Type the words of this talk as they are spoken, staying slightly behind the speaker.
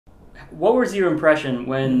What was your impression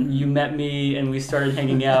when you met me and we started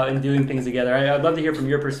hanging out and doing things together? I'd love to hear from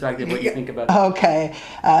your perspective what you think about that. Okay,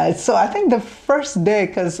 so I think the first day,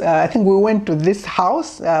 because I think we went to this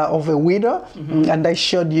house of a widow, and I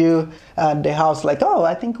showed you the house, like, oh,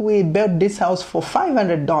 I think we built this house for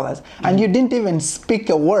 $500, and you didn't even speak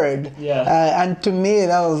a word. Yeah. And to me,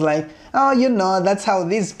 that was like, oh, you know, that's how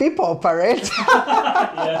these people operate.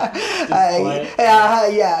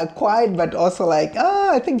 Yeah, quiet, but also like, oh,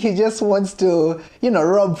 I think he just wants to, you know,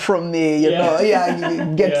 rob from me, you know,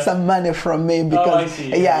 get some money from me because,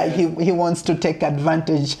 he wants to take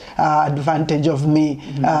advantage of me.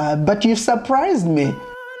 But you surprised me.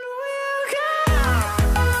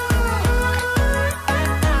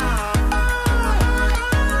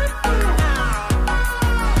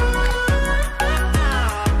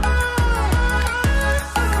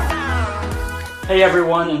 Hey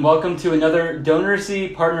everyone, and welcome to another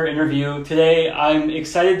DonorSee partner interview. Today I'm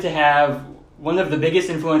excited to have one of the biggest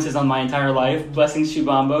influences on my entire life, Blessings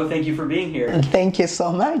Chibambo. Thank you for being here. Thank you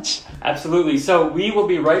so much. Absolutely. So we will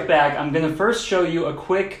be right back. I'm going to first show you a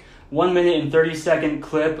quick 1 minute and 30-second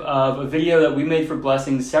clip of a video that we made for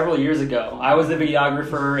Blessings several years ago. I was the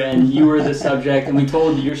videographer and you were the subject, and we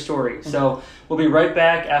told your story. So we'll be right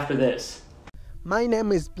back after this. My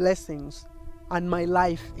name is Blessings, and my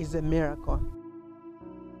life is a miracle.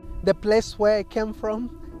 The place where I came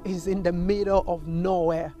from is in the middle of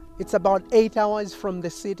nowhere. It's about 8 hours from the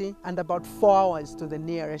city and about 4 hours to the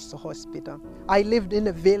nearest hospital. I lived in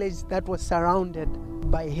a village that was surrounded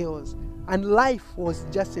by hills, and life was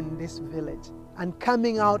just in this village. And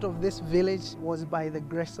coming out of this village was by the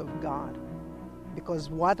grace of God,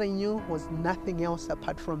 because what I knew was nothing else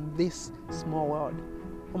apart from this small world.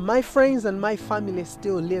 My friends and my family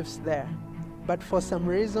still lives there, but for some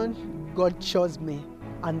reason, God chose me.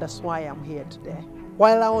 And that's why I'm here today.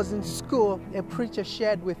 While I was in school, a preacher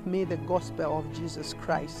shared with me the gospel of Jesus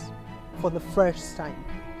Christ for the first time.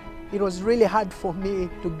 It was really hard for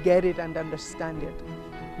me to get it and understand it.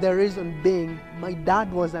 The reason being, my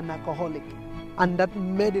dad was an alcoholic, and that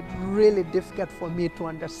made it really difficult for me to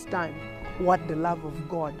understand what the love of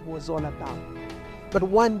God was all about. But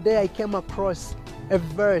one day I came across a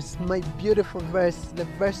verse, my beautiful verse, the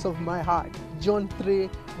verse of my heart, John 3,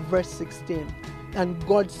 verse 16. And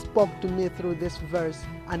God spoke to me through this verse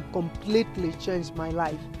and completely changed my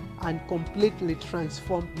life and completely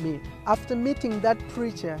transformed me. After meeting that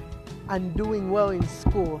preacher and doing well in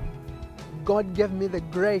school, God gave me the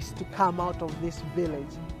grace to come out of this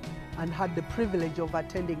village and had the privilege of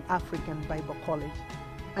attending African Bible College.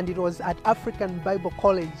 And it was at African Bible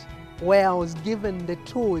College where I was given the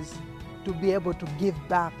tools to be able to give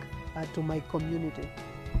back to my community.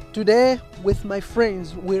 Today, with my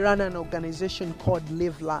friends, we run an organization called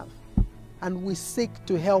Live Love, and we seek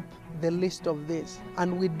to help the least of this.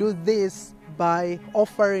 And we do this by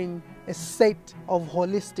offering a set of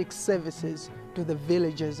holistic services to the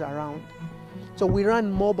villages around. So we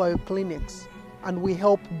run mobile clinics, and we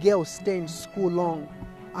help girls stay in school long,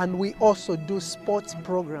 and we also do sports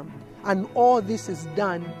program. And all this is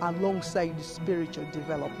done alongside spiritual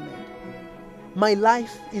development. My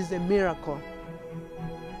life is a miracle.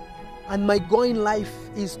 And my goal in life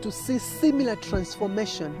is to see similar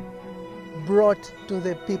transformation brought to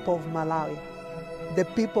the people of Malawi, the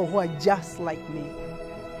people who are just like me.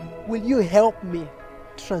 Will you help me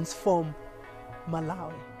transform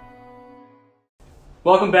Malawi?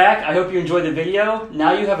 Welcome back. I hope you enjoyed the video.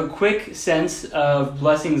 Now you have a quick sense of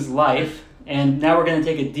Blessings' life, and now we're going to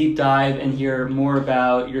take a deep dive and hear more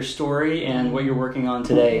about your story and what you're working on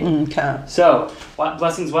today. Okay. So,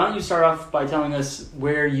 Blessings, why don't you start off by telling us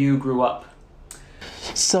where you grew up?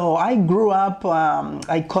 So I grew up,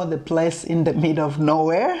 I call the place in the middle of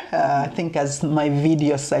nowhere, I think as my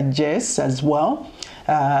video suggests as well.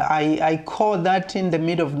 I call that in the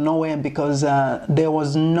middle of nowhere because there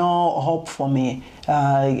was no hope for me.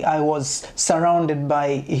 I was surrounded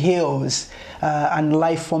by hills, and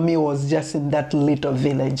life for me was just in that little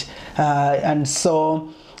village. And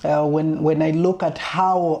so when I look at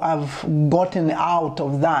how I've gotten out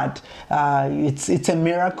of that, it's a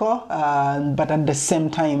miracle, but at the same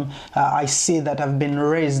time, I see that I've been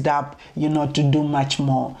raised up, you know, to do much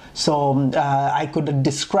more. So I could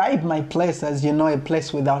describe my place as, you know, a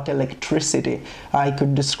place without electricity. I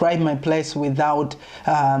could describe my place without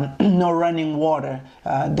no running water.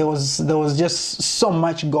 There was just so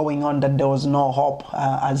much going on that there was no hope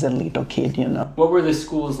as a little kid, you know. What were the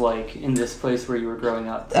schools like in this place where you were growing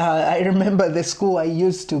up? I remember the school I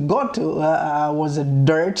used to go to was a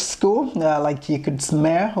dirt school, like you could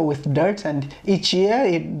smear with dirt, and each year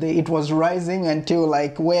it was rising until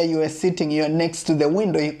like where you were sitting, you're next to the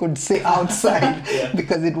window, you could see outside yeah.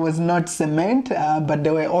 because it was not cement, but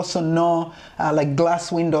there were also no like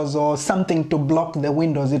glass windows or something to block the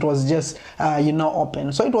windows. It was just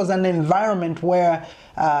open. So it was an environment where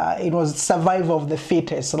it was survival of the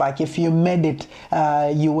fittest. Like if you made it,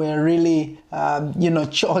 you were really,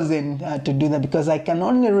 chosen to do that, because I can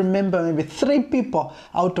only remember maybe 3 people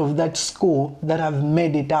out of that school that have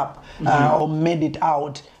made it up or made it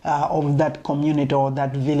out of that community or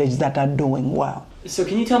that village that are doing well. So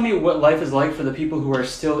can you tell me what life is like for the people who are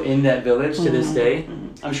still in that village to this day?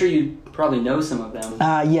 I'm sure you probably know some of them.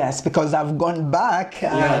 Yes, because I've gone back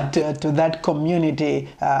to that community.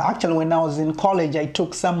 Actually, when I was in college, I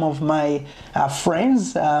took some of my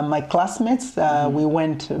friends, my classmates. We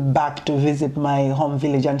went back to visit my home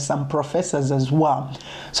village and some professors as well.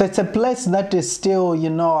 So it's a place that is still,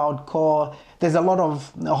 I would call, there's a lot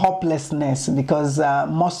of hopelessness, because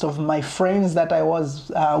most of my friends that I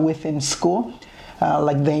was with in school,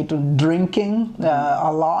 like they do drinking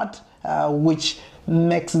a lot, which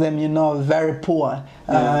makes them, very poor.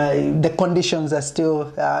 The conditions are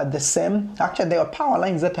still the same. Actually, there are power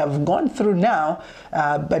lines that have gone through now,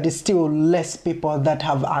 but it's still less people that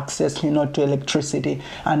have access, to electricity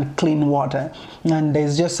and clean water. And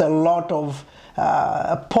there's just a lot of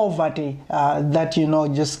poverty that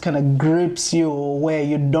just kind of grips you, where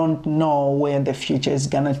you don't know where the future is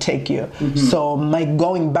gonna take you. So my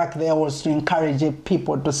going back there was to encourage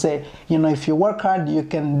people to say, if you work hard, you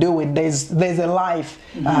can do it. There's a life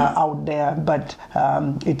out there, but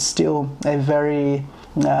it's still a very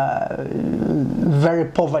very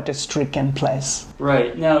poverty-stricken place.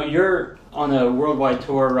 Right. Now you're on a worldwide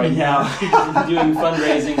tour right now, doing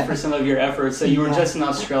fundraising for some of your efforts. So you were just in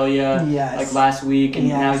Australia like last week, and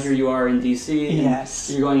now here you are in DC. And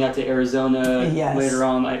you're going out to Arizona later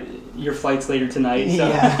on. Your flight's later tonight. So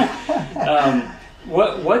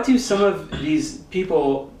what do some of these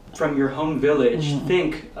people from your home village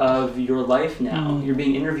think of your life now? You're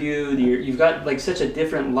being interviewed. You've got like such a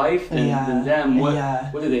different life than them.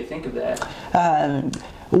 What do they think of that?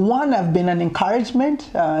 One, I've been an encouragement,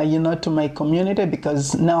 to my community,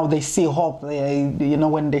 because now they see hope.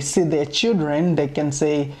 When they see their children, they can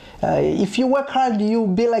say, if you work hard, you'll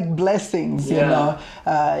be like blessings,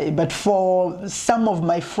 But for some of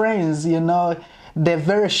my friends, they're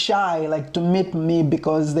very shy, like to meet me,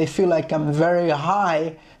 because they feel like I'm very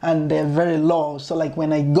high and they're very low. So like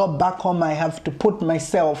when I go back home, I have to put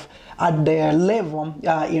myself at their level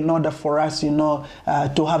in order for us,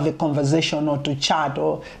 to have a conversation or to chat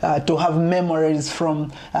or to have memories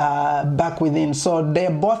from back within. So they're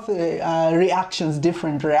both reactions,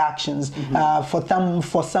 different reactions.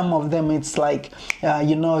 For some of them, it's like,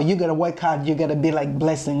 you gotta work hard, you gotta be like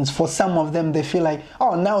blessings. For some of them, they feel like,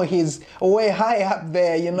 oh, now he's way high up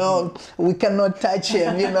there, we cannot touch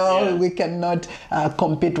him, we cannot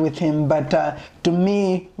compete with him. But to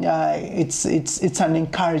me, it's an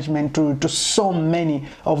encouragement to so many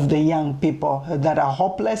of the young people that are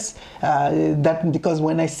hopeless. Because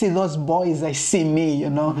when I see those boys, I see me.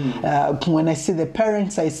 When I see the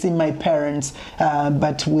parents, I see my parents.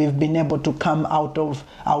 But we've been able to come out of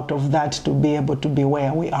that to be able to be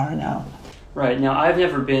where we are now. Right. Now, I've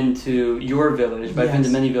never been to your village, but I've been to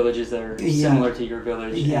many villages that are similar to your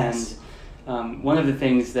village. And one of the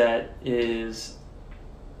things that is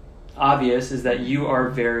obvious is that you are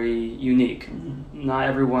very unique. Not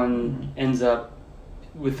everyone ends up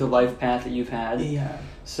with the life path that you've had.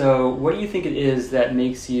 So what do you think it is that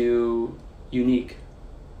makes you unique?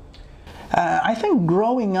 I think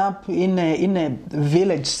growing up in a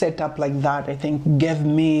village setup like that, I think gave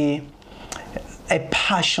me a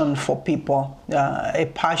passion for people, a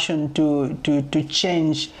passion to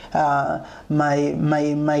change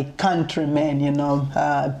my countrymen,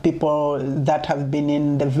 people that have been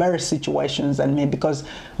in the very situations and me, because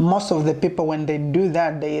most of the people, when they do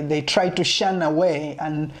that, they try to shun away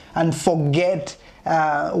and forget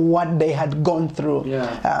what they had gone through.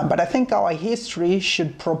 But I think our history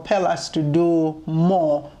should propel us to do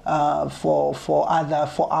more for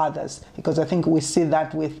others, because I think we see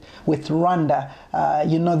that with Rwanda.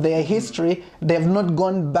 Their history, they've not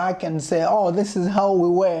gone back and say, oh, this is how we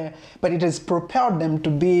were, but it has propelled them to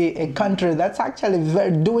be a country that's actually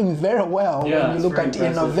doing very well. When you look at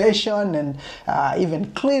innovation and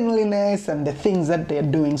even cleanliness and the things that they're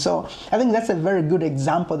doing. So I think that's a very good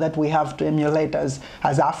example that we have to emulate as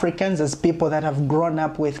as Africans, as people that have grown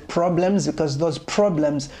up with problems, because those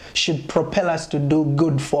problems should propel us to do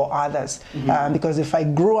good for others. Because if I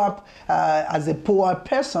grew up as a poor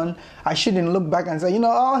person, I shouldn't look back and say, you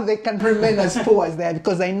know, oh, they can remain as poor as they are,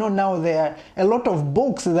 because I know now there are a lot of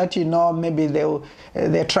books that, you know, maybe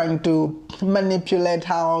they're trying to manipulate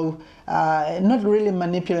how, not really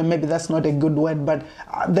manipulate, maybe that's not a good word, but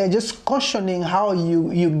they're just cautioning how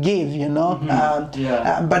you give, you know.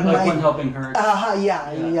 But like When Helping Hurts.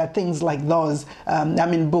 Things like those. I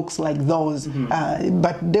mean, books like those.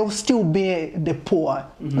 But they'll still be the poor.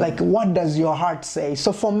 Like, what does your heart say?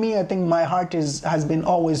 So for me, I think my heart has been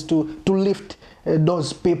always to lift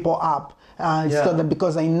those people up. So that,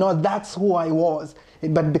 because I know that's who I was.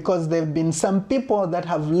 But because there have been some people that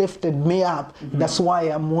have lifted me up, that's why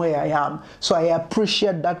I'm where I am. So I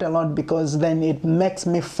appreciate that a lot, because then it makes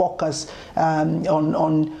me focus on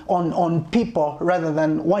people rather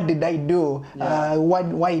than what did I do,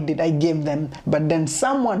 why did I give them. But then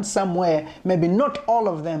someone somewhere, maybe not all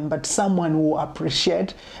of them, but someone who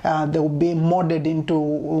appreciate, they will be molded into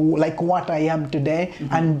like what I am today,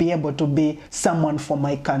 and be able to be someone for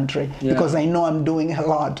my country, because I know I'm doing a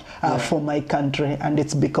lot for my country. And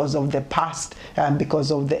it's because of the past and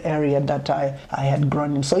because of the area that I had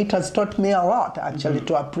grown in. So it has taught me a lot, actually,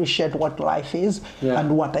 to appreciate what life is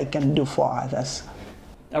and what I can do for others.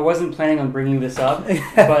 I wasn't planning on bringing this up,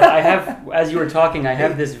 but I have, as you were talking, I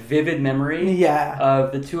have this vivid memory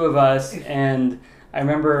of the two of us. And I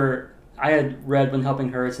remember I had read When Helping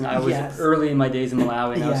Hurts, and I was early in my days in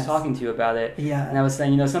Malawi, and I was talking to you about it. And I was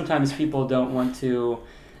saying, you know, sometimes people don't want to,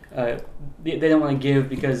 they don't want to give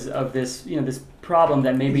because of this, you know, this problem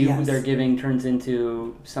that maybe who they're giving turns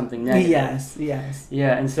into something negative.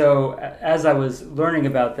 Yeah, and so as I was learning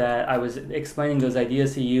about that, I was explaining those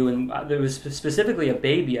ideas to you, and there was specifically a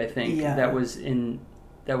baby, I think, that was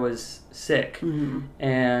sick,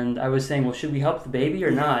 and I was saying, well, should we help the baby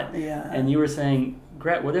or not? And you were saying,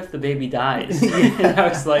 Gret, what if the baby dies? And I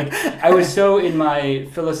was like, I was so in my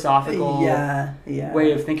philosophical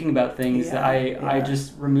way of thinking about things that I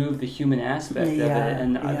just removed the human aspect of it.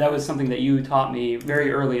 And that was something that you taught me very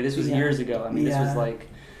early. This was years ago. I mean, this was like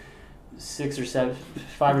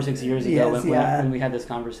 5 or 6 years ago when we had this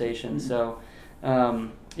conversation. So,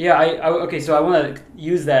 okay, so I want to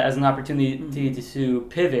use that as an opportunity to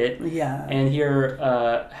pivot and hear,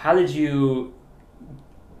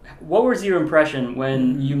 what was your impression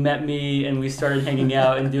when you met me and we started hanging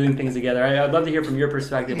out and doing things together? I'd love to hear from your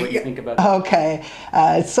perspective what you think about that. Okay,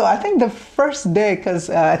 so I think the first day,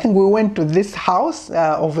 because I think we went to this house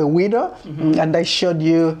of a widow, and I showed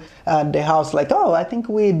you the house, like, oh, I think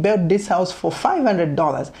we built this house for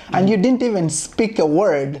 $500, and you didn't even speak a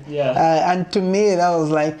word. And to me, that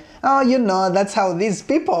was like, oh, you know, that's how these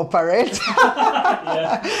people operate.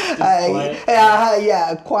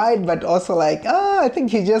 Quiet, but also like, oh, I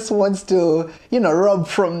think he just wants to, you know, rob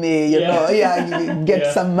from me, you know,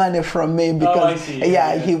 get some money from me, because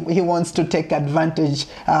he wants to take advantage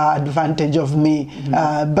of me.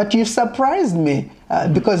 But you surprised me.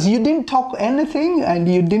 Because you didn't talk anything, and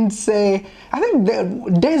you didn't say, I think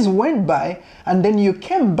the days went by, and then you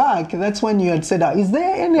came back. That's when you had said, is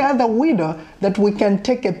there any other widow that we can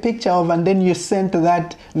take a picture of? And then you sent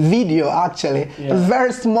that video, actually. A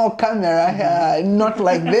very small camera, not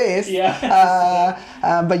like this.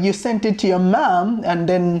 But you sent it to your mom, and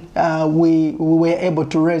then we were able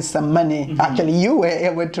to raise some money. Actually, you were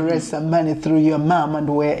able to raise some money through your mom, and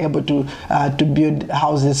we were able to build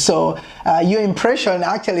houses. So your impression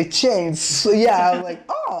actually changed. So I was like,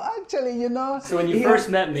 oh, actually, you know. So when you first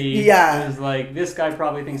met me, it was like, this guy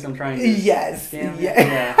probably thinks I'm trying to scam him.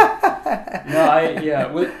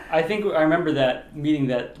 I think I remember that meeting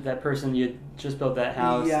that person. You had just built that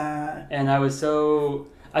house, and I was so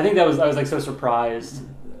so surprised.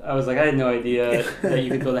 I was like, I had no idea that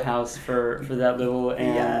you could build a house for that little,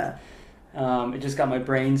 and it just got my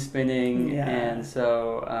brain spinning, and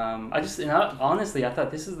so honestly, I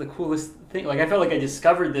thought this is the coolest thing. Like, I felt like I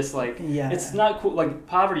discovered this. Like, it's not cool. Like,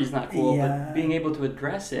 poverty is not cool, but being able to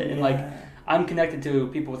address it, and like, I'm connected to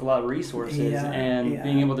people with a lot of resources, and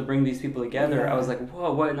being able to bring these people together, I was like,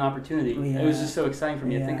 whoa, what an opportunity. It was just so exciting for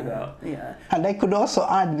me to think about. And I could also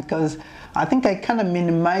add, because I think I kind of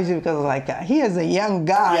minimize it, because like, he is a young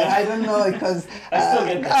guy. I don't know, because I still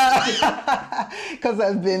get that. Because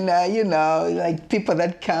I've been, you know, like, people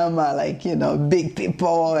that come are like, you know, big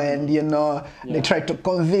people, and, you know, they try to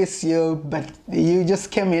convince you, but you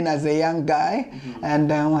just came in as a young guy,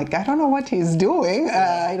 and I'm like, I don't know what he's doing.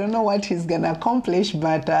 I don't know what he's gonna can accomplish,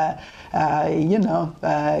 but you know,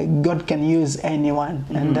 God can use anyone,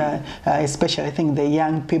 and especially I think the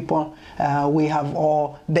young people, we have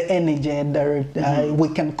all the energy, we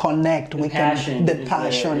can connect, the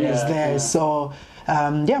passion is there. So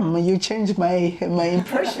yeah, you changed my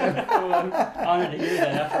impression. Well, I'm honored to hear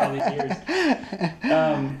that after all these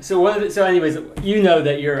years. So anyways, you know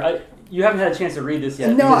that you haven't had a chance to read this yet.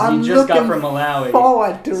 No, because I'm you just got looking from Malawi.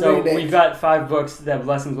 forward to so read it. We've got 5 books that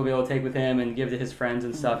Blessings will be able to take with him and give to his friends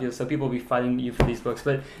and stuff. So people will be fighting you for these books.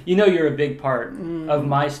 But you know you're a big part of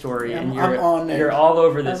my story, and you're all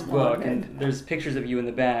over this book. And there's pictures of you in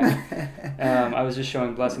the back. I was just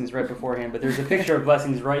showing Blessings right beforehand, but there's a picture of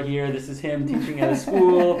Blessings right here. This is him teaching at a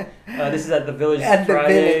school. This is at the Village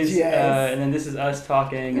Fridays, and then this is us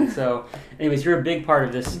talking. And so, anyways, you're a big part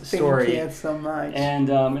of this story. Thank you so much. And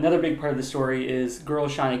another big part of the story is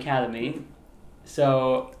Girls Shine Academy.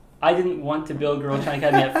 So I didn't want to build Girls Shine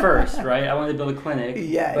Academy at first, right? I wanted to build a clinic.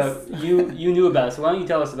 Yes. But you knew about it. So why don't you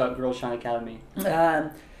tell us about Girls Shine Academy?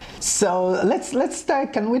 So let's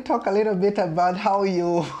start. Can we talk a little bit about how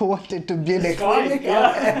you wanted to build a clinic?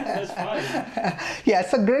 Yeah, that's fine. Yeah,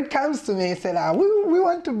 so Gret comes to me and said, we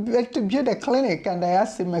want to build a clinic. And I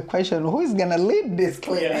asked him a question, who is going to lead this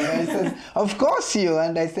clinic? And he says, of course you.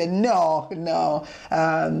 And I said, no.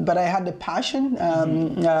 But I had a passion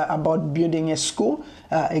about building a school,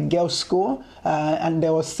 a girls' school. And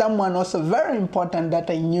there was someone also very important that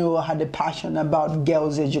I knew had a passion about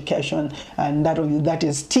girls' education, and that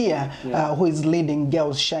is Tia, who is leading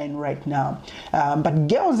Girls Shine right now. But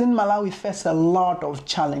girls in Malawi face a lot of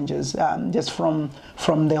challenges, just from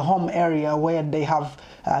the home area where they have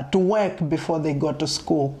to work before they go to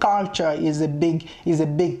school. Culture is a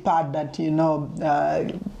big part that, you know,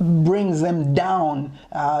 brings them down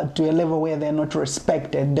to a level where they're not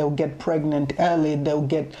respected. They'll get pregnant early, they'll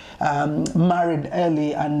get married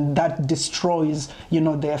early, and that destroys, you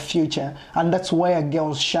know, their future. And that's where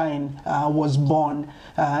Girls Shine was born.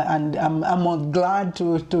 And I'm glad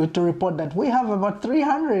to report that we have about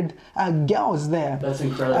 300 girls there. That's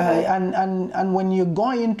incredible. And when you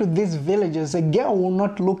go into these villages, a girl will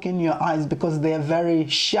not look in your eyes because they are very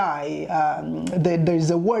shy.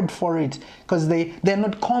 There's a word for it, because they're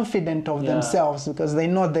not confident of themselves, because they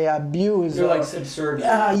know they are abused. They're like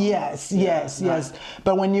subservient. Yes.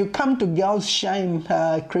 But when you come to Girls Shine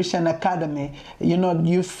Christian Academy, you know,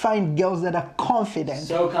 you find girls that are confident.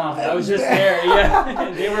 So confident. I was just there.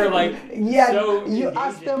 Yeah. They were like, so you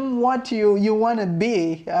ask them what you want to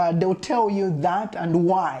be, they'll tell you that and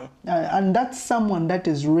why. And that's someone that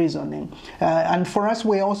is reasoning. And for us,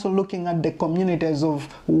 we're also looking at the communities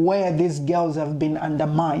of where these girls have been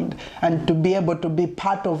undermined, and to be able to be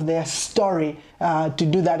part of their story, to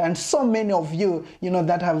do that. And so many of you, you know,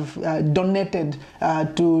 that have donated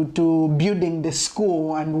to building the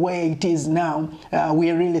school and where it is now,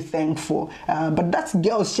 we're really thankful. But that's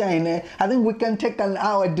Girls Shine. I think we can take an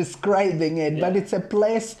hour describing it, but it's a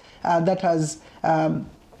place that has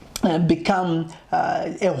become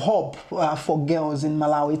a hope for girls in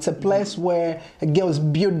Malawi. It's a place where girls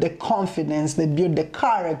build the confidence, they build the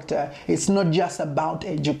character. It's not just about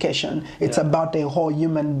education. It's about a whole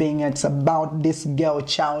human being. It's about this girl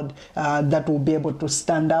child that will be able to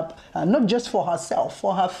stand up, not just for herself,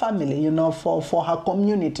 for her family, you know, for her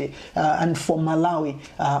community, and for Malawi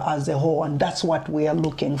as a whole. And that's what we are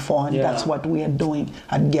looking for, and that's what we are doing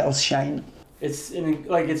at Girls Shine. It's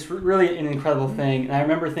really an incredible thing. And I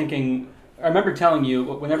remember telling you,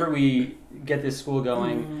 whenever we get this school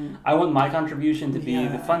going, I want my contribution to be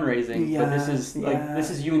the fundraising. But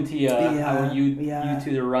this is you and Tia. I want you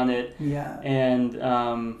two to run it. And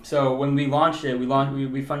so when we launched it, we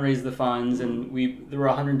fundraised the funds, and there were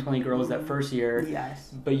 120 girls that first year.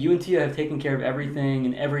 But you and Tia have taken care of everything,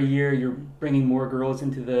 and every year you're bringing more girls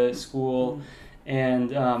into the school. And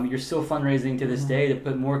you're still fundraising to this day to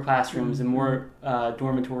put more classrooms and more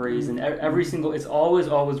dormitories, and it's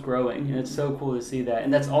always growing, and it's so cool to see that.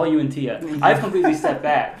 And that's all you and Tia. I've completely stepped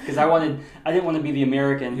back because I didn't want to be the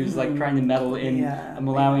American who's like trying to meddle in a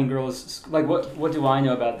Malawian girls. Like what do I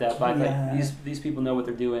know about that? But like, these people know what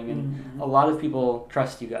they're doing, and a lot of people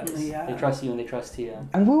trust you guys. They trust you and they trust Tia.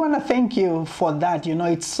 And we want to thank you for that. You know,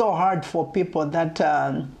 it's so hard for people that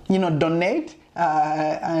you know, donate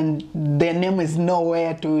and their name is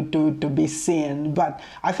nowhere to be seen. But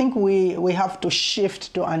I think we have to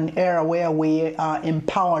shift to an era where we are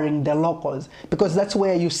empowering the locals, because that's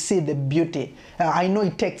where you see the beauty. I know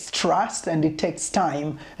it takes trust and it takes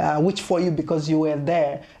time, which for you because you were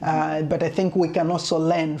there. But I think we can also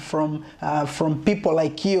learn from people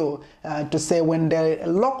like you to say when the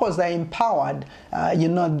locals are empowered, you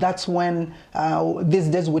know, that's when these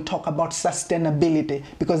days we talk about sustainability,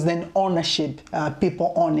 because then ownership,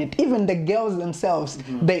 people own it. Even the girls themselves,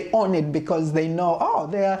 they own it because they know, oh,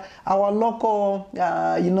 they're our local,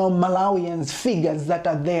 you know, Malawians, figures that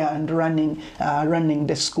are there and running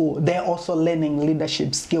the school. They're also learning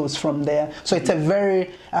leadership skills from there. So it's a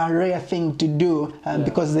very rare thing to do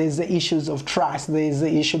because there's the issues of trust, there's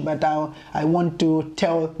the issue, but I want to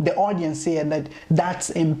tell the audience here that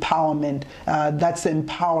that's empowerment, that's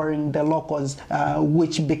empowering the locals,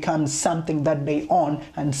 which becomes something that they own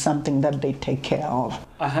and something that they take care of.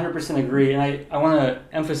 I 100% agree, and I want to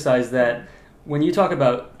emphasize that when you talk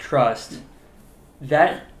about trust,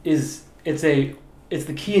 that is, it's the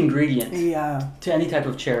key ingredient to any type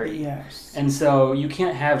of charity. Yes. And so you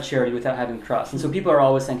can't have charity without having trust. And so people are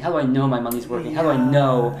always saying, how do I know my money's working? How do I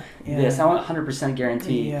know this? I want 100%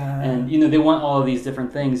 guarantee. And you know, they want all of these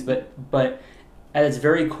different things, but at its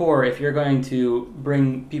very core, if you're going to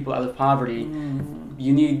bring people out of poverty,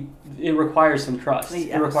 it requires some trust.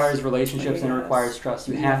 It requires relationships and it requires trust.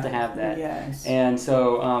 You have to have that. And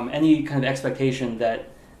so any kind of expectation that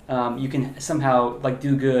you can somehow like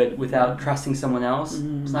do good without trusting someone else,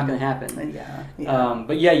 it's not going to happen.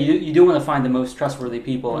 But yeah, you do want to find the most trustworthy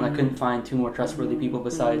people, and I couldn't find two more trustworthy people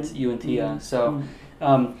besides you and Tia. So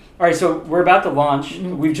all right, so we're about to launch.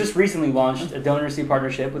 We've just recently launched a DonorSee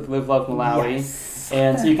partnership with Live Love Malawi.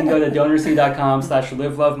 And so you can go to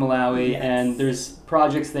DonorSee.com/LiveLoveMalawi, and there's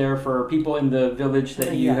projects there for people in the village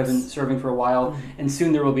that you have been serving for a while, and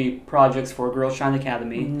soon there will be projects for Girls Shine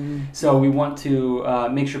Academy. So we want to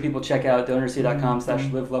make sure people check out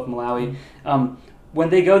DonorSee.com/LiveLoveMalawi. When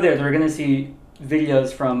they go there, they're going to see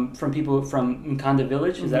videos from people from Mkanda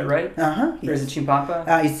village, is that right? Or is it Chibambo?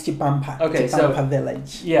 It's Chibambo. Okay, Chibambo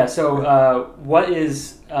village. Yeah, so what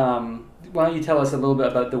is... why don't you tell us a little bit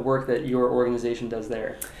about the work that your organization does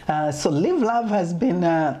there? So Live Love has been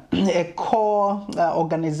a core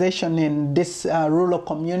organization in this rural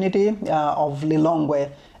community of Lilongwe.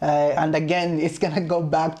 And again, it's going to go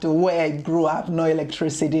back to where I grew up, no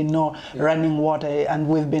electricity, no running water, and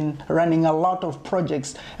we've been running a lot of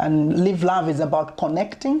projects. And Live Love is about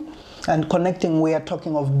connecting. And connecting, we are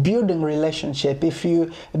talking of building relationship.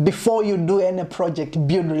 Before you do any project,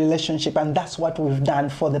 build relationship, and that's what we've done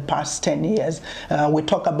for the past 10 years. We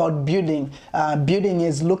talk about building. Building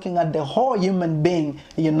is looking at the whole human being.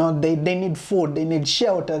 You know, they need food, they need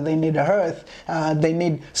shelter, they need hearth, they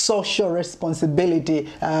need social responsibility,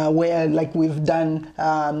 where like we've done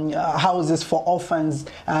houses for orphans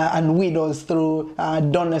and widows through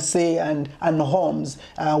DonorSee and homes.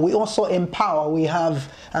 We also empower. We have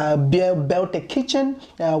built a kitchen,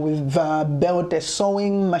 we've built a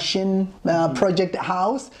sewing machine project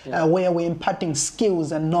house where we're imparting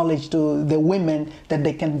skills and knowledge to the women that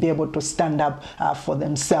they can be able to stand up for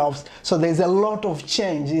themselves. So there's a lot of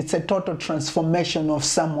change. It's a total transformation of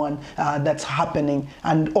someone that's happening,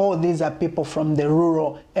 and all these are people from the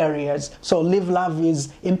rural areas. So Live Love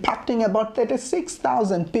is impacting about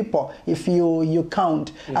 36,000 people if you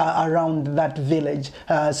count around that village.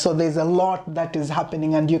 So there's a lot that is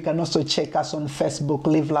happening, and you can also check us on Facebook,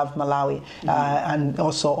 Live Love Malawi, and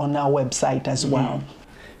also on our website as well.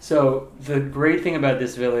 So the great thing about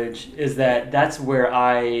this village is that that's where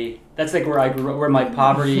I grew up, where my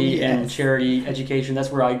poverty and charity education,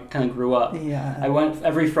 that's where I kind of grew up. I went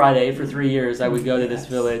every Friday for 3 years. I would go to this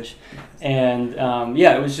village, and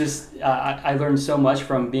it was just, I learned so much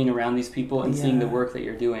from being around these people and seeing the work that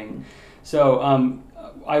you're doing. So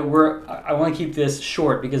I want to keep this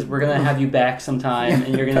short because we're going to have you back sometime,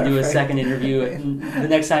 and you're going to do a second interview the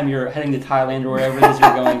next time you're heading to Thailand or wherever it is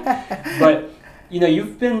you're going. But you know,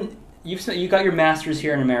 you got your master's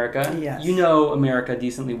here in America. You know America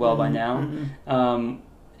decently well by now.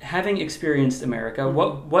 Having experienced America,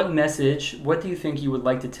 what message, what do you think you would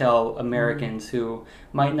like to tell Americans who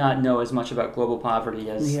might not know as much about global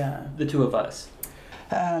poverty as the two of us?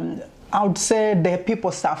 I would say there are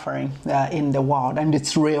people suffering in the world, and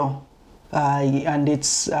it's real. And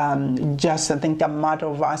it's just, I think, a matter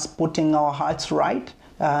of us putting our hearts right.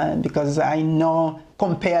 Because I know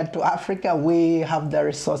compared to Africa, we have the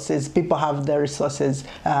resources, people have the resources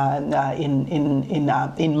in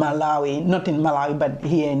Malawi, not in Malawi, but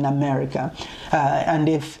here in America. And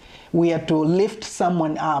if we are to lift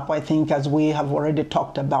someone up, I think, as we have already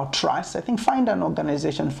talked about trust, I think find an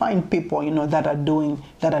organization, find people, you know, that are doing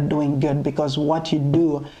good, because what you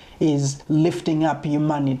do is lifting up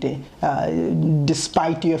humanity,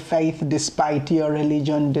 despite your faith, despite your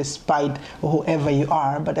religion, despite whoever you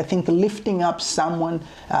are. But I think lifting up someone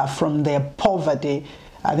from their poverty,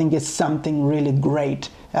 I think is something really great.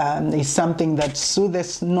 It's something that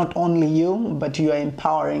soothes not only you, but you are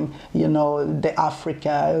empowering, you know, the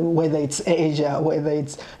Africa, whether it's Asia, whether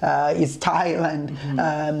it's Thailand.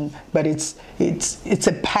 Mm-hmm. But it's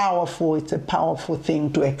a powerful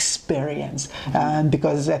thing to experience,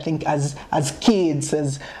 because I think as kids,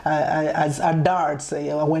 as adults,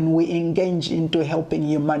 when we engage into helping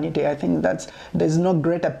humanity, I think there's no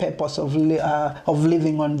greater purpose of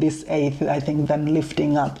living on this earth, I think, than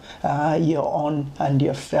lifting up your own and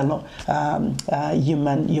your fellow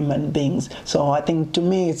human beings. So I think, to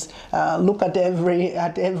me, it's look at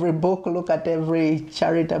every book, look at every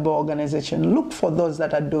charitable organization, look for those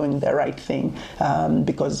that are doing the right thing,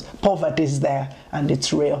 because poverty is there and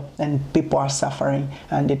it's real and people are suffering,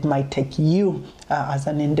 and it might take you as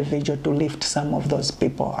an individual to lift some of those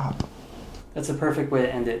people up. That's a perfect way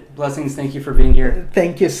to end it. Blessings, thank you for being here.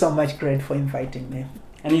 Thank you so much, Gret, for inviting me.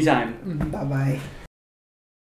 Anytime. Bye-bye.